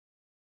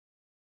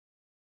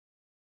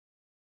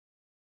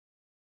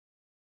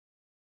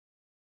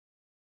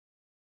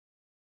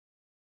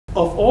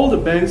Of all the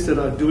banks that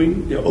are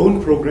doing their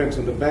own programs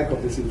on the back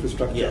of this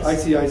infrastructure, Yes.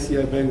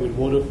 ICICI Bank with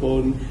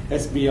Vodafone,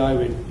 SBI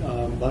with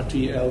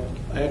Bharti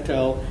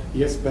Airtel,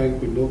 Yes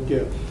Bank with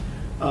Nokia,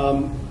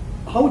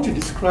 how would you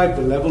describe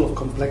the level of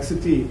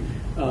complexity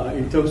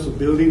in terms of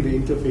building the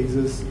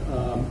interfaces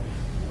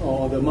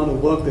or the amount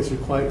of work that's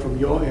required from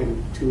your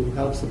end to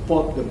help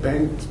support the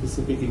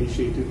bank-specific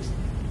initiatives?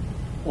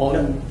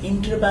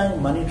 Interbank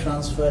money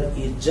transfer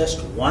is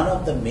just one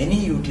of the many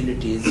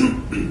utilities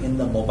in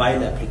the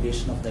mobile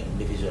application of the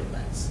individual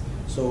banks.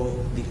 So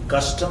the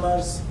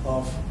customers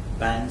of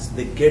banks,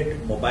 they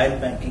get mobile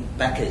banking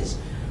package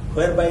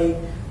whereby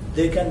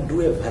they can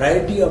do a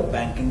variety of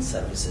banking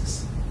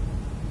services.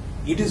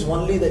 It is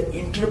only the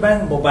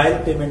interbank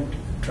mobile payment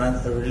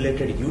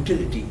related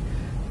utility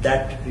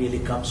that really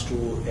comes to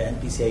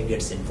NPCI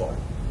gets involved.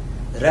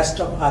 The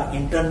rest of are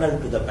internal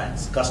to the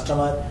banks,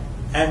 customer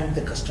and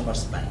the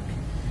customer's bank,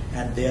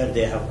 and there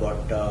they have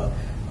got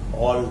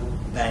all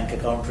bank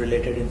account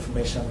related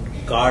information,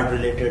 card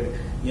related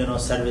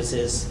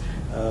services,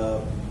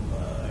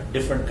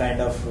 different kind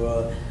of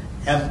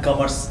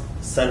m-commerce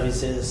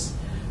services,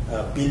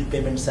 bill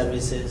payment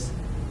services.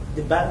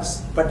 The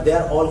banks, but they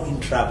are all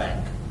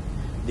intra-bank.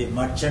 The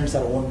merchants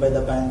are owned by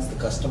the banks, the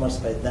customers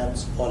by them,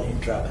 all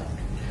intra-bank.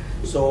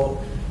 So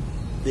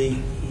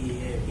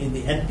in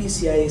the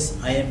NPCI's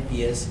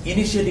IMPS,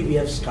 initially we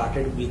have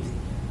started with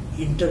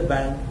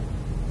interbank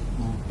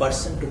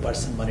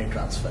person-to-person money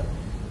transfer.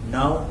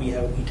 Now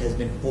it has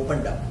been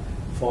opened up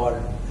for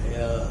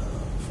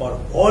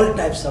all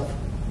types of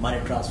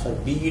money transfer,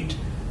 be it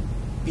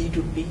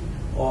P2P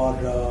or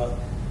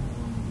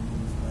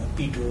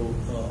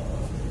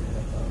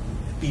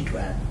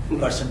P2M,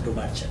 person to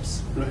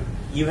merchants. Right.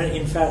 Even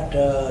in fact,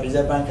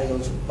 Reserve Bank has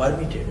also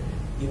permitted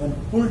even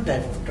pull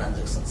type of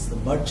transactions. The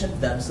merchant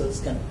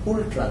themselves can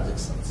pull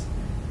transactions.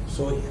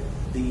 So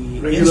the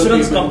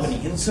insurance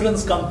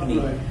company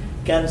right.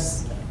 can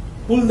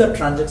pull the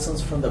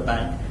transactions from the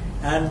bank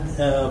and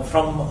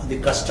from the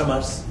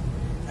customers,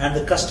 and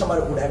the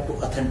customer would have to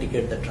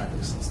authenticate the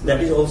transactions. That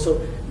right. is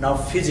also now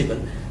feasible,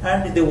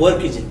 and the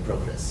work is in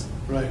progress.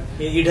 Right.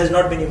 It has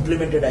not been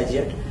implemented as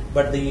yet,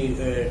 but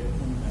the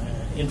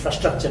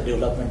infrastructure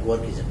development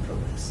work is in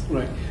progress.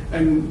 Right.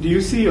 And do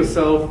you see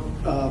yourself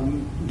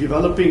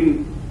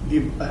developing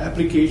the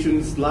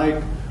applications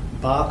like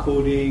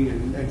barcoding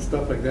and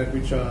stuff like that,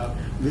 which are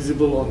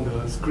visible on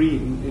the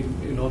screen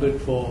in order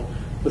for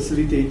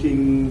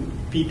facilitating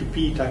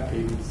P2P type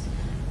payments?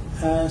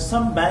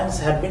 Some banks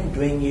have been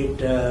doing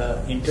it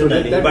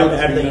internally, so but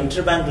at the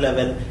interbank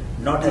level,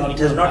 it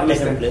has not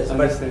taken place.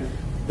 But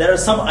there are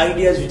some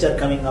ideas which are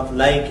coming up,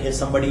 like if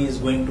somebody is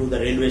going to the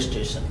railway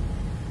station,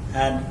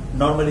 and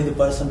normally the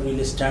person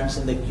really stands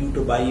in the queue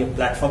to buy a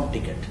platform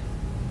ticket.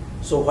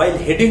 So while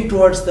heading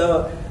towards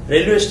the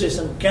railway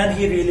station, can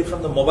he really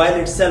from the mobile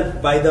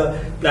itself buy the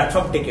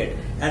platform ticket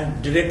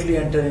and directly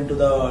enter into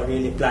the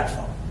really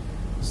platform?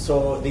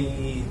 So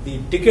the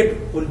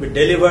ticket will be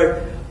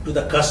delivered to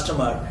the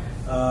customer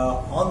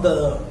on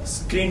the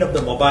screen of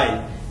the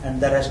mobile,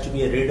 and there has to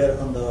be a reader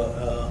on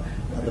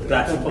the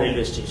platform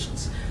railway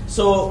stations.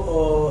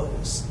 So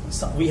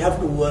we have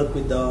to work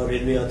with the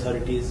railway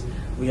authorities.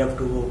 We have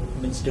to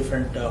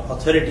different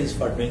authorities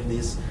for doing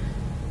this.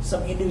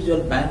 Some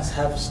individual banks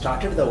have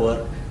started the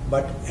work,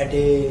 but at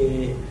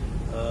a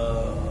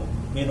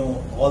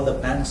all the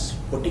banks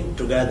putting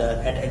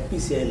together at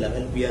NPCI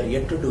level, we are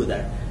yet to do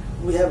that.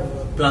 We have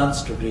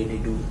plans to really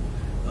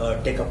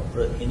take up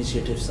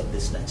initiatives of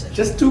this nature.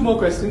 Just two more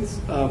questions.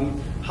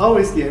 How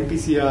is the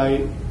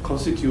NPCI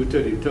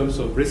constituted in terms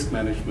of risk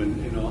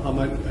management? How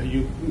much are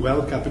you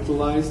well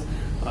capitalized,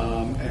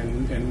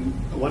 and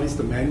what is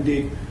the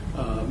mandate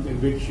in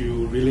which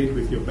you relate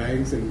with your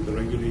banks and the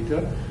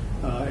regulator?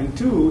 And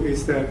two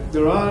is that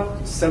there are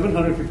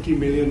 750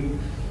 million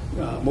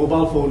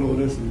mobile phone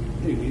owners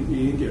in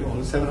India,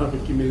 or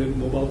 750 million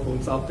mobile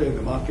phones out there in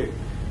the market.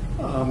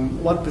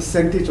 What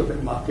percentage of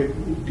that market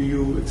do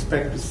you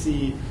expect to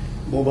see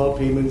mobile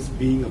payments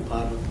being a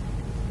part of?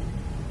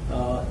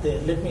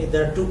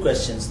 There are two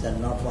questions,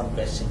 then not one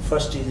question.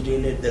 First is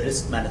really the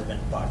risk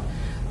management part.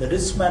 The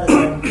risk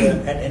management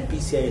at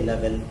NPCI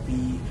level,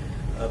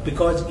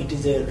 because it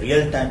is a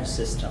real-time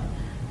system,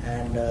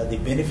 and the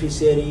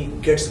beneficiary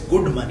gets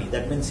good money.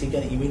 That means he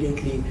can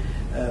immediately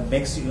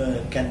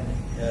can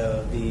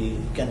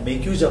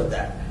make use of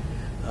that.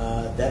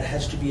 There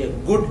has to be a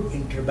good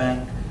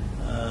interbank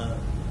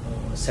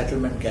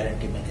settlement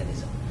guarantee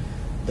mechanism.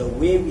 The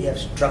way we have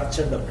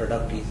structured the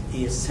product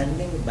is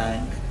sending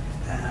banks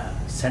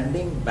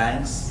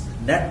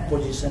net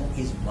position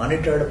is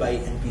monitored by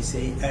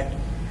NPCI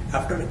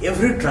after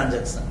every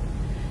transaction.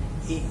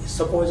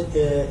 Suppose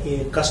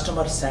a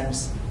customer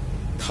sends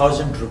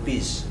 1,000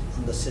 rupees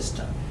on the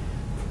system.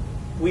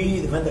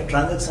 When the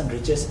transaction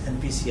reaches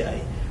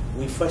NPCI,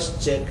 we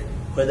first check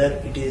whether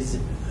it is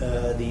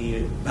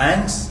the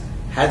banks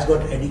has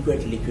got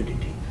adequate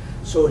liquidity.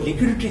 So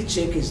liquidity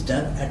check is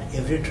done at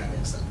every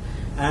transaction,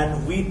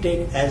 and we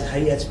take as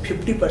high as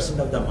 50%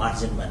 of the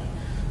margin money.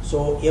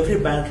 So every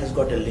bank has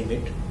got a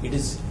limit. It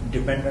is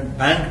dependent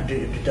bank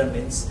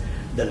determines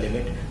the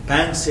limit.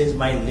 Bank says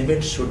my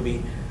limit should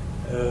be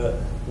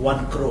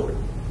 1 crore,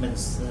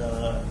 means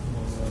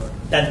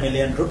 10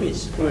 million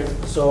rupees. Right.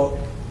 So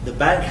the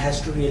bank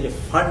has to really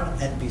fund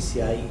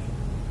NPCI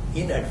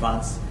in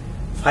advance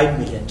 5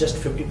 million, just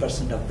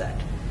 50% of that.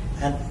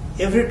 And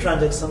every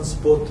transactions,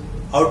 both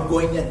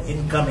outgoing and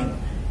incoming,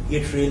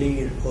 it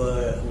really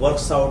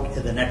works out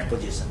in the net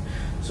position.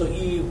 So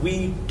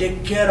we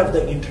take care of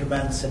the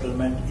interbank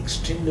settlement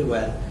extremely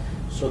well.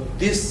 So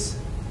this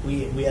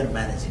we are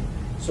managing.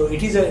 So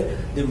it is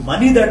the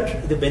money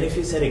that the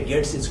beneficiary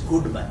gets is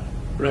good money.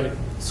 Right.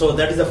 So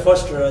that is the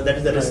first, that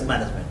is the risk Right.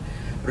 management.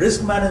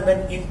 Risk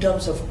management in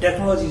terms of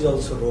technology is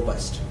also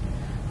robust.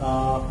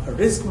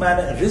 Risk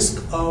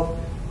of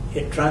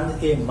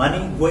a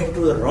money going to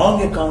the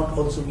wrong account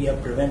also we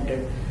have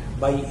prevented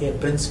by a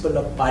principle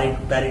of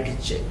parity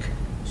check.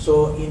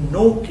 So in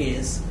no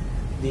case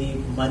the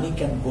money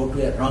can go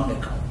to a wrong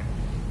account.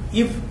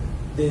 If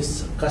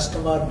this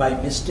customer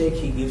by mistake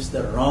he gives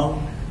the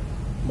wrong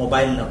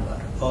mobile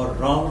number or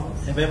wrong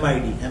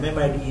MMID.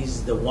 MMID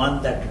is the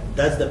one that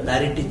does the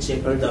parity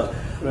check with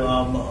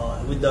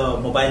the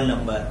mobile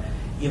number.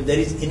 If there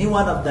is any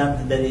one of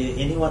them,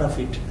 any one of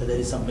it, there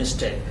is some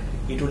mistake,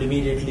 it will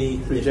immediately,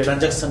 the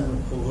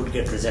transaction would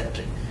get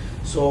rejected.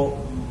 So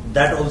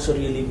that also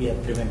really we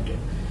have prevented.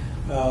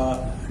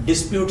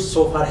 Disputes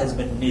so far has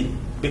been nil,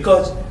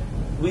 because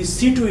we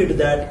see to it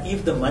that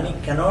if the money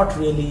cannot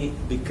really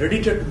be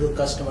credited to the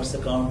customer's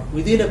account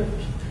within a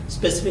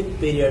specific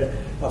period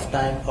of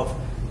time of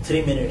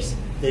 3 minutes,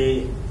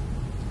 the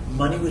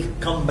money will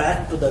come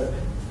back to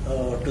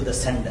the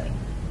sender.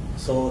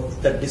 So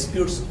the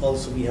disputes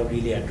also we have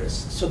really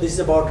addressed. So this is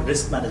about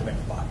risk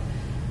management part.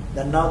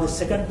 Then now the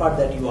second part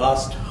that you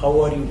asked,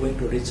 how are you going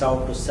to reach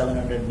out to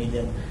 700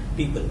 million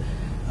people?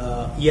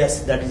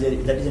 Yes, that is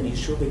an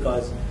issue,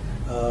 because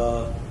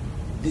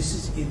this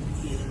is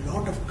a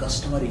lot of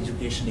customer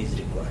education is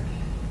required.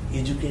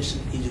 Education.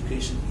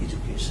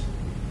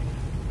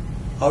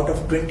 Out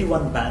of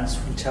 21 banks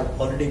which have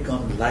already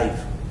gone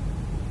live,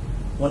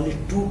 only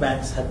 2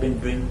 banks have been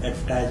doing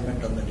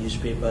advertisement on the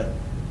newspaper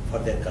for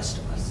their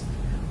customers.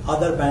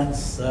 Other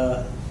banks,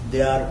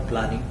 they are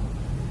planning.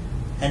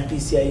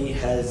 NPCI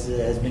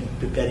has been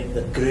preparing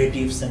the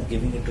creatives and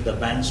giving it to the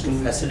banks to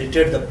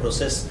facilitate the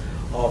process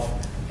of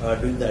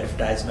doing the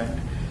advertisement.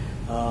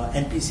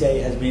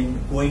 NPCI has been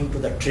going to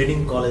the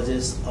training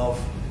colleges of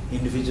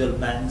individual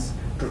banks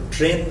to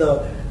train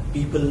the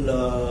people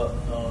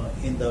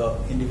in the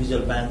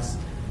individual banks,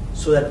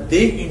 so that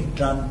they in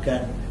turn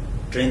can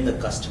train the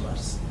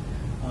customers.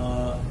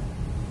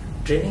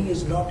 Training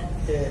is not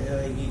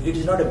it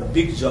is not a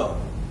big job,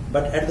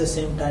 but at the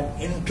same time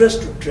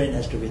interest to train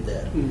has to be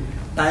there.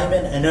 Time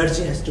and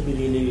energy has to be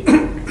really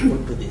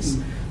put to this.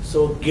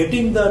 So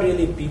getting the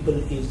really people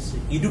is,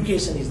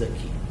 education is the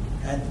key,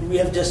 and we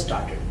have just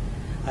started.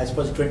 I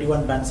suppose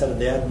 21 banks are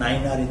there,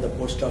 9 are in the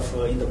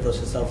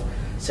process of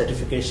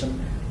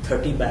certification,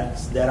 30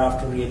 banks.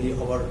 Thereafter really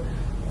our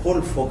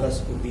whole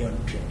focus would be on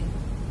training.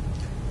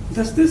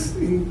 Does this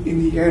in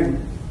the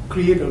end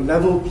create a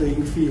level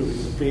playing field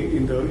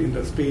in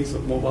the space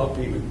of mobile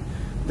payment,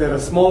 that a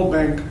small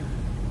bank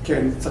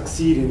can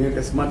succeed in it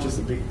as much as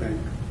a big bank?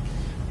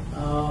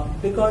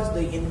 Because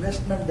the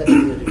investment that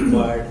is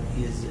required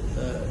is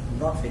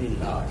not very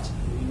large.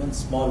 Even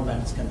small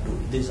banks can do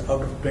this.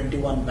 Out of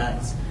 21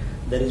 banks,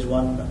 there is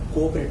one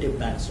cooperative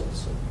banks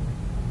also,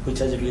 which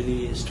has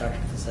really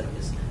started the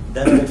service.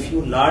 There are a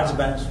few large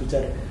banks which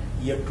are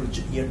yet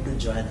to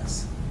join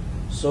us.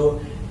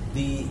 So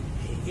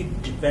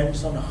it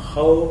depends on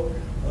how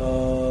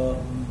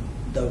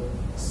the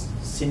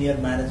senior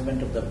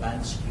management of the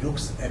banks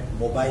looks at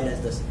mobile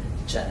as the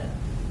channel.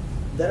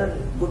 There are a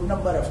good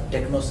number of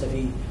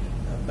techno-savvy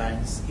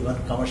banks, even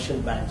commercial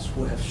banks,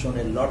 who have shown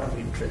a lot of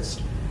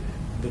interest,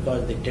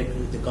 because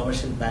the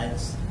commercial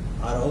banks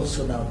are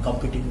also now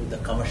competing with the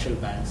commercial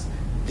banks.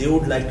 They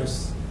would like to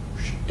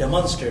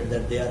demonstrate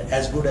that they are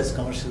as good as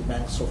commercial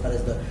banks so far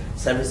as the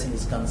servicing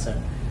is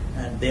concerned,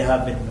 and they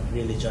have been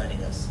really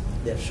joining us.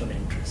 They have shown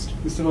interest.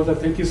 Mr. Hota,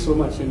 thank you so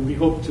much, and we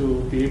hope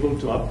to be able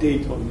to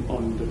update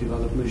on the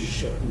development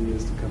in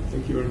years to come.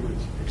 Thank you very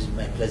much. It is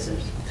my pleasure.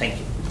 Thank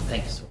you.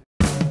 Thank you so much.